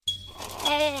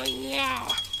yeah.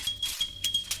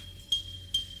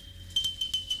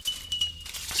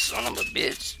 Son of a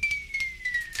bitch.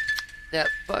 That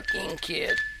fucking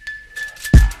kid.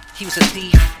 He was a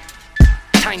thief.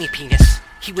 Tiny penis.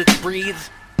 He would breathe.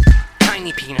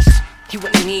 Tiny penis. He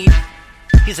wouldn't need.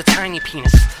 He's a tiny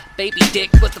penis. Baby dick,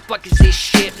 what the fuck is this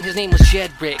shit? His name was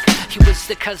Jedrek. He was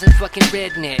the cousin fucking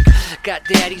redneck. Got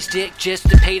daddy's dick just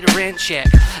to pay the rent check.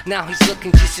 Now he's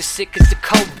looking just as sick as the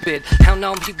COVID. How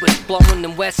no, he was blowing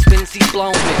them west winds he's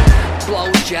blowing.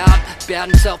 Blow job, bad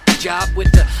himself a job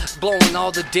with the blowing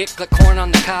all the dick like corn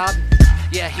on the cob.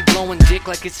 Yeah, he blowing dick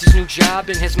like it's his new job.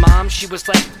 And his mom, she was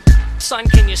like, son,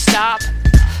 can you stop?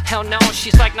 Hell no,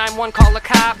 she's like 911, call a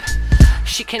cop.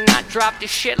 She cannot drop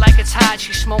this shit like it's hot.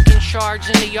 She's smoking shards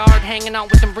in the yard, hanging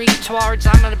out with them retards.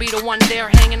 I'm gonna be the one there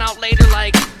hanging out later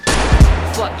like,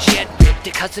 fuck Jedrek,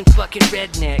 the cousin fucking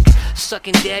redneck,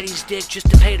 sucking daddy's dick just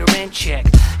to pay the rent check.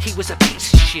 He was a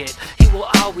piece of shit. He will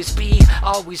always be,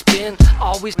 always been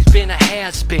a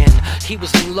has-been. He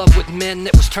was in love with men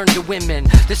that was turned to women.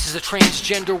 This is a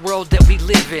transgender world that we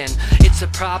live in. It's a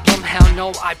problem, hell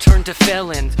no, I turned to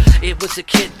felon. It was a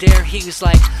kid there, he was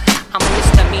like, I'm a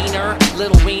misdemeanor,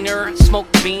 little wiener,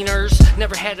 smoked beaners.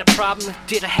 Never had a problem,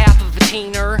 did a half of a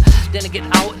teener. Then I get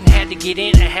out and had to get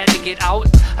in, I had to get out.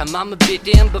 And mama bit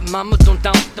in, but mama don't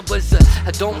doubt. There was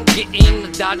a don't get in,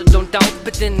 the daughter don't doubt.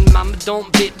 But then mama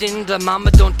don't bit in, the mama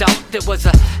don't doubt. There was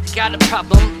a, got a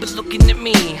problem, but looking at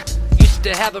me. Used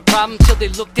to have a problem till they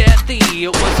looked at thee.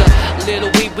 It was a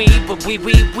little wee, but wee.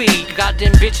 Got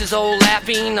them bitches all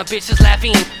laughing, the bitches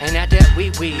laughing. And at that wee,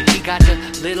 he got the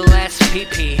little ass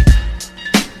pee.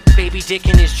 Baby dick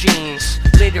in his jeans,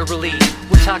 literally,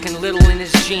 we're talking little in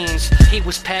his jeans. He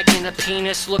was packing a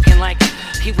penis, looking like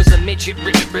he was a midget.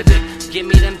 Give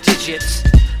me them digits.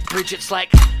 Bridget's like,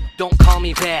 don't call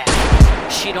me back.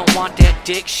 She don't want that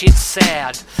dick, shit's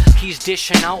sad. He's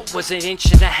dishing out, was 1.5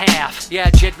 inches. Yeah,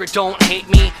 Jedrek, don't hate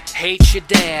me, hate your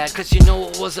dad. Cause you know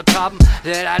it was a problem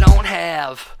that I don't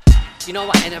have. You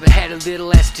know, I never had a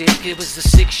little ass dick. It was the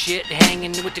sick shit,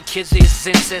 hanging with the kids that's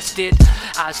incested.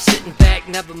 I was sitting back,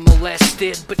 never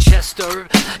molested. But Chester,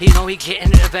 you know, he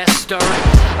getting investor.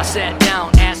 I sat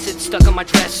down, acid stuck on my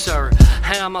dresser.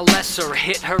 And I'm a lesser,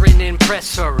 hit her and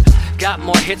impress her. Got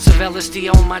more hits of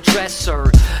LSD on my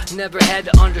dresser. Never had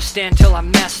to understand till I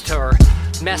messed her.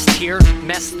 Messed here,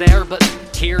 messed there, but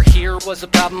here was a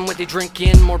problem with they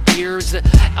drinking more beers.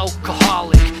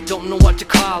 Alcoholic, don't know what to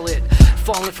call it.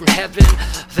 Falling from heaven,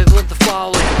 they live the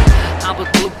falling. I was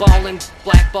blue balling,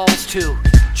 black balls too.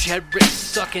 Jedrek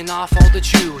sucking off all the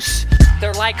juice.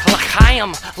 They're like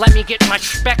L'chaim, let me get my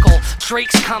speckle.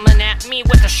 Drake's coming at me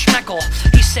with a schmeckle.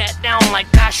 He sat down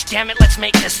like, gosh damn it, let's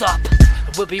make this up.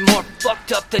 It would be more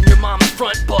fucked up than your mom's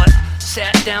front butt.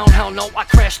 Sat down, hell no, I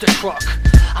crashed the truck.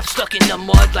 I'm stuck in the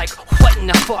mud like, what in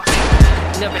the fuck?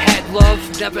 Never had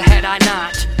love, never had I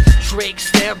not.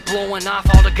 Drake's there blowing off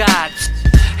all the gods.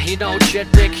 You know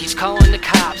Jedrek, he's calling the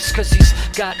cops. Cause he's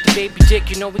got the baby dick,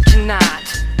 you know we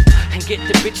cannot. And get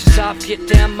the bitches off, get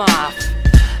them off.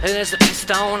 And there's a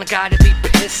pissed on, I gotta be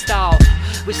pissed off.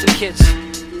 With some kids,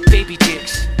 baby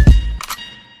dicks.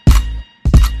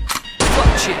 Fuck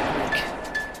Jedrek.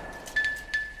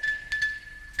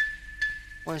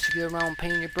 Why don't you get around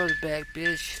paying your brother back,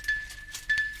 bitch?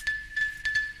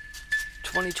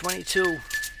 2022.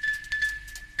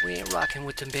 We ain't rocking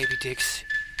with them baby dicks.